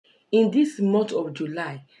In this month of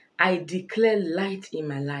July, I declare light in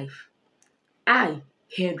my life. I,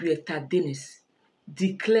 Henrietta Dennis,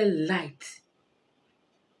 declare light,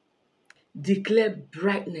 declare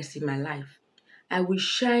brightness in my life. I will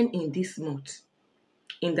shine in this month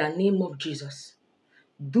in the name of Jesus.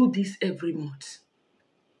 Do this every month.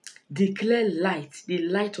 Declare light, the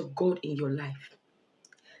light of God in your life.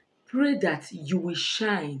 Pray that you will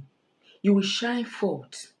shine. You will shine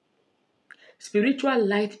forth. Spiritual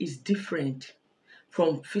light is different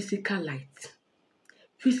from physical light.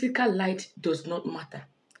 Physical light does not matter.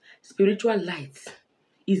 Spiritual light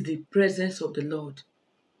is the presence of the Lord.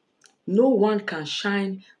 No one can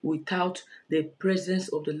shine without the presence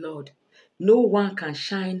of the Lord. No one can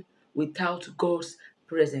shine without God's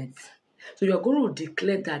presence. So you are going to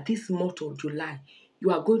declare that this month of July,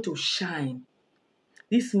 you are going to shine.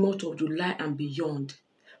 This month of July and beyond.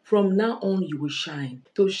 From now on, you will shine.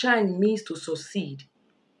 To shine means to succeed.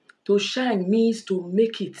 To shine means to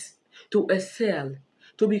make it, to excel,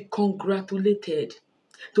 to be congratulated,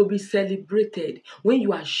 to be celebrated. When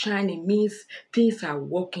you are shining, means things are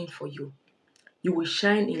working for you. You will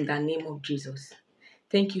shine in the name of Jesus.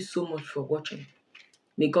 Thank you so much for watching.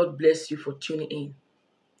 May God bless you for tuning in.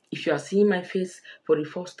 If you are seeing my face for the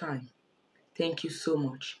first time, thank you so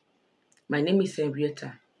much. My name is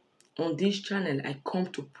Henrietta. On this channel, I come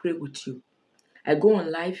to pray with you. I go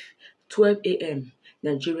on live 12 a.m.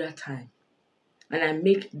 Nigeria time, and I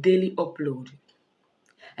make daily upload.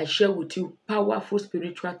 I share with you powerful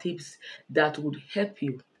spiritual tips that would help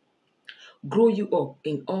you grow you up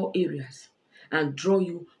in all areas and draw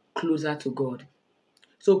you closer to God.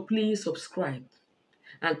 So please subscribe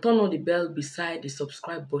and turn on the bell beside the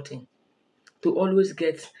subscribe button to always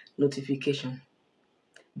get notification.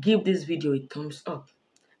 Give this video a thumbs up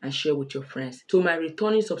and share with your friends. To my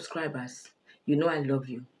returning subscribers, you know I love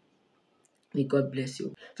you. May God bless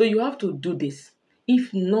you. So you have to do this.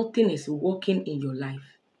 If nothing is working in your life,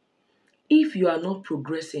 if you are not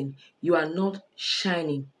progressing, you are not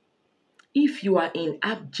shining. If you are in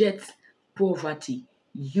abject poverty,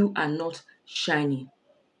 you are not shining.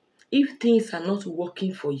 If things are not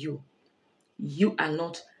working for you, you are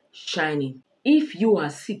not shining. If you are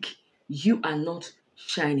sick, you are not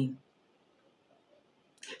shining.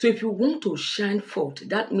 So if you want to shine forth,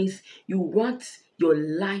 that means you want your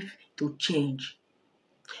life to change.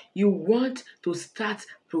 You want to start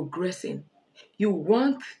progressing. You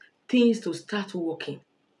want things to start working.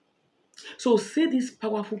 So say this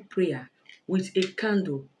powerful prayer with a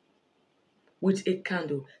candle. With a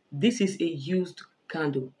candle. This is a used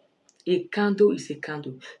candle. A candle is a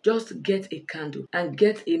candle. Just get a candle and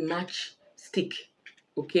get a match stick.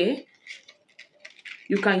 Okay?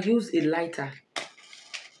 You can use a lighter.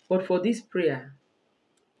 But for this prayer,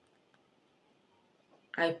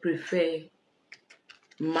 I prefer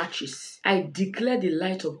matches. I declare the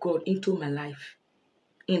light of God into my life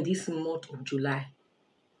in this month of July.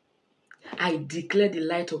 I declare the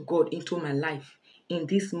light of God into my life in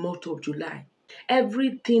this month of July.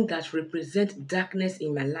 Everything that represents darkness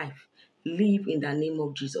in my life, live in the name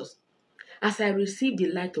of Jesus. As I receive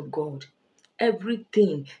the light of God,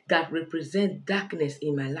 everything that represents darkness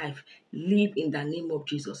in my life, live in the name of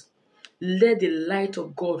Jesus. Let the light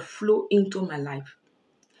of God flow into my life.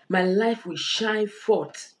 My life will shine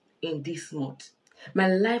forth in this month. My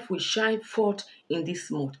life will shine forth in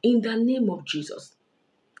this month. In the name of Jesus,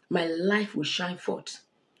 my life will shine forth.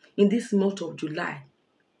 In this month of July,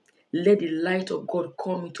 let the light of God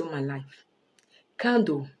come into my life.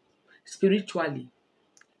 Candle, spiritually,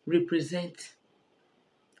 represent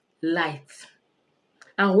light.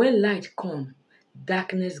 And when light comes,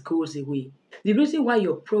 darkness goes away. The reason why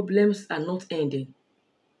your problems are not ending,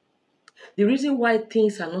 the reason why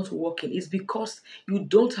things are not working is because you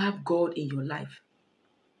don't have God in your life.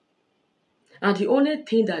 And the only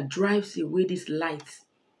thing that drives away this light,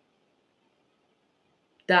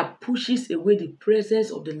 that pushes away the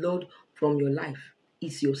presence of the Lord from your life,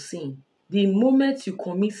 is your sin. The moment you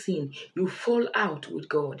commit sin, you fall out with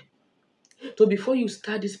God. So before you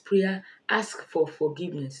start this prayer, ask for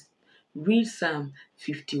forgiveness. Read Psalm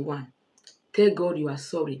 51. Tell God you are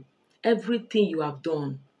sorry. Everything you have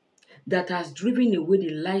done that has driven away the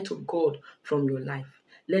light of God from your life,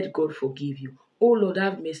 let God forgive you. Oh Lord,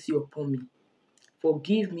 have mercy upon me.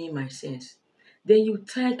 Forgive me my sins. Then you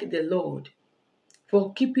thank the Lord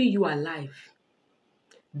for keeping you alive.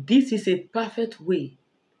 This is a perfect way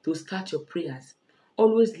to start your prayers.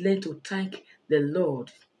 Always learn to thank the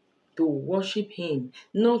Lord, to worship Him,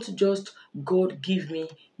 not just God give me,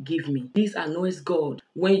 give me. This annoys God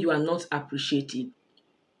when you are not appreciated.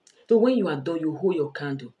 So when you are done, you hold your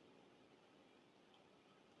candle.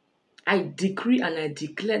 I decree and I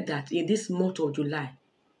declare that in this month of July,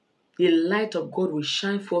 the light of God will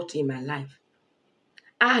shine forth in my life.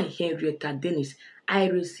 I, Henrietta Dennis, I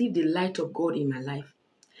receive the light of God in my life.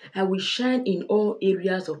 I will shine in all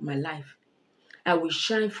areas of my life. I will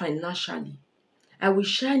shine financially. I will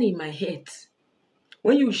shine in my health.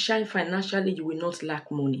 When you shine financially, you will not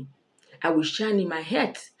lack money. I will shine in my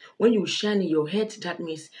health. When you shine in your health, that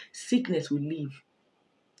means sickness will leave.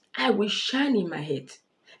 I will shine in my head.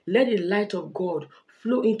 Let the light of God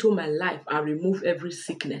flow into my life and remove every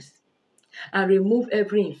sickness and remove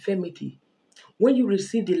every infirmity. When you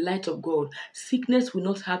receive the light of God, sickness will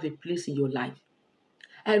not have a place in your life.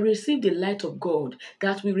 I receive the light of God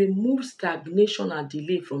that will remove stagnation and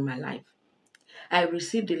delay from my life. I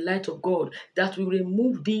receive the light of God that will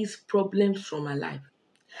remove these problems from my life.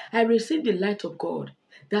 I receive the light of God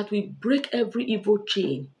that will break every evil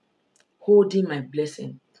chain holding my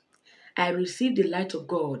blessing. I receive the light of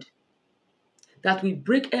God that will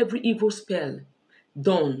break every evil spell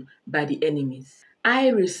done by the enemies. I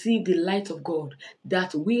receive the light of God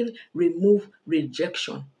that will remove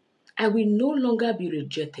rejection. I will no longer be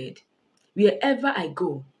rejected. Wherever I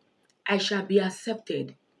go, I shall be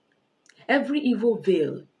accepted. Every evil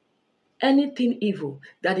veil, anything evil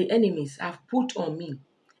that the enemies have put on me,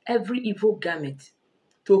 every evil garment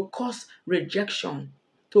to cause rejection,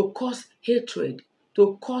 to cause hatred,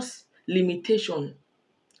 to cause limitation.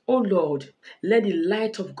 Oh Lord, let the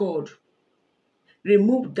light of God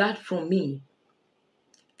remove that from me.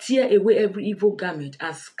 Tear away every evil garment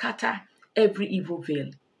and scatter every evil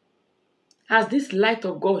veil. As this light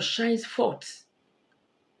of God shines forth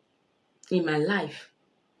in my life,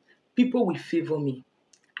 people will favor me.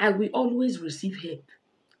 I will always receive help.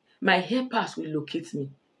 My helpers will locate me.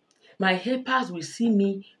 My helpers will see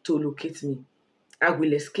me to locate me. I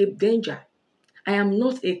will escape danger. I am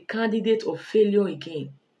not a candidate of failure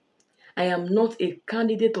again. I am not a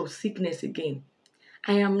candidate of sickness again.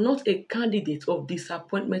 I am not a candidate of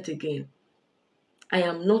disappointment again. I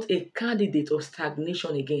am not a candidate of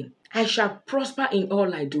stagnation again. I shall prosper in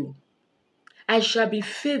all I do. I shall be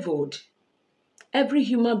favored. Every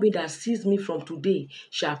human being that sees me from today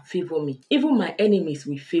shall favor me. Even my enemies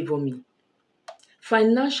will favor me.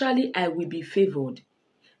 Financially, I will be favored.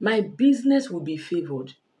 My business will be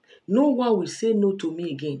favored. No one will say no to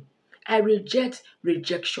me again. I reject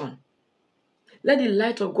rejection. Let the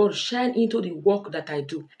light of God shine into the work that I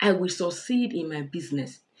do. I will succeed in my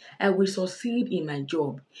business. I will succeed in my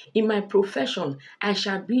job. In my profession, I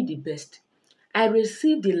shall be the best. I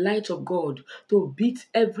receive the light of God to beat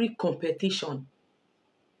every competition.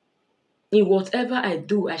 In whatever I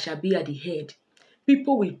do, I shall be at the head.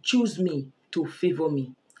 People will choose me to favor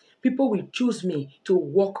me. People will choose me to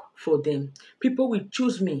work for them. People will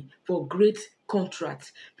choose me for great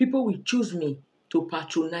contracts. People will choose me to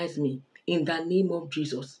patronize me in the name of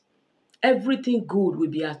Jesus. Everything good will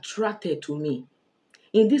be attracted to me.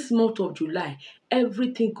 In this month of July,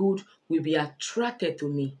 everything good will be attracted to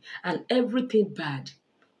me, and everything bad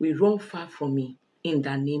will run far from me in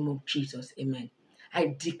the name of Jesus. Amen.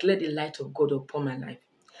 I declare the light of God upon my life.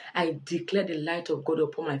 I declare the light of God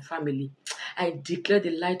upon my family. I declare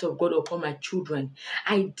the light of God upon my children.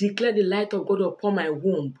 I declare the light of God upon my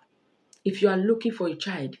womb. If you are looking for a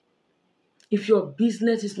child, if your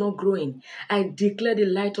business is not growing, I declare the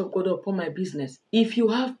light of God upon my business. If you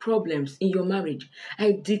have problems in your marriage,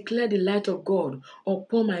 I declare the light of God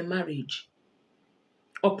upon my marriage,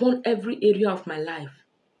 upon every area of my life,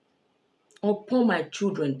 upon my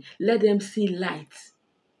children. Let them see light.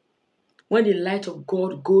 When the light of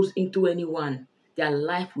God goes into anyone, their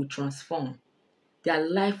life will transform. Their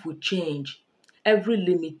life will change. Every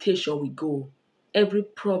limitation will go. Every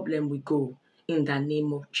problem will go in the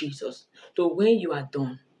name of Jesus. So when you are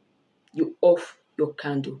done, you off your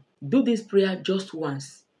candle. Do this prayer just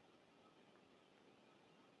once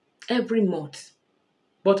every month.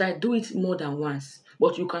 But I do it more than once.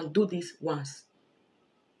 But you can do this once.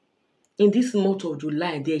 In this month of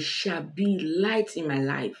July, there shall be light in my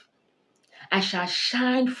life. I shall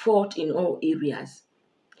shine forth in all areas.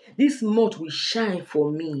 This month will shine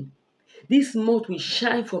for me. This month will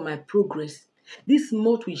shine for my progress. This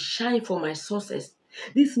month will shine for my success.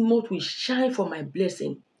 This month will shine for my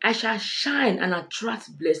blessing. I shall shine and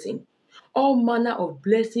attract blessing. All manner of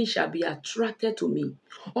blessing shall be attracted to me.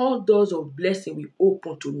 All doors of blessing will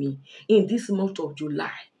open to me. In this month of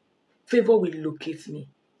July, favor will locate me.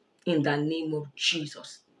 In the name of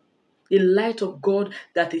Jesus. The light of God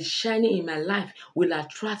that is shining in my life will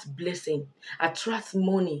attract blessing, attract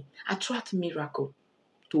money, attract miracle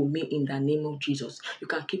to me in the name of Jesus. You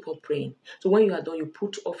can keep on praying. So when you are done, you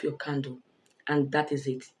put off your candle, and that is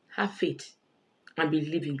it. Have faith. and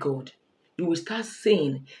believe in God. You will start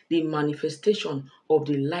seeing the manifestation of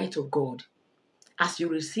the light of God. As you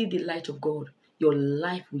receive the light of God, your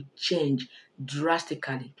life will change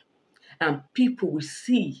drastically. And people will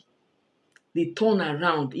see the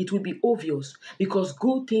turnaround. It will be obvious because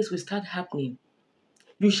good things will start happening.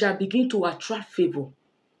 You shall begin to attract favor,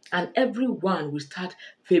 and everyone will start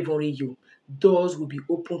favoring you. Doors will be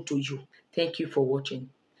open to you. Thank you for watching.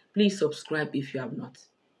 Please subscribe if you have not.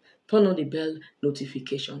 Turn on the bell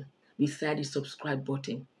notification beside the subscribe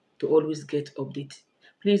button to always get updates.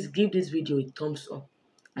 Please give this video a thumbs up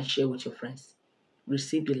and share with your friends.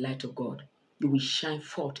 Receive the light of God. You will shine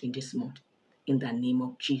forth in this month. In the name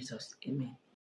of Jesus. Amen.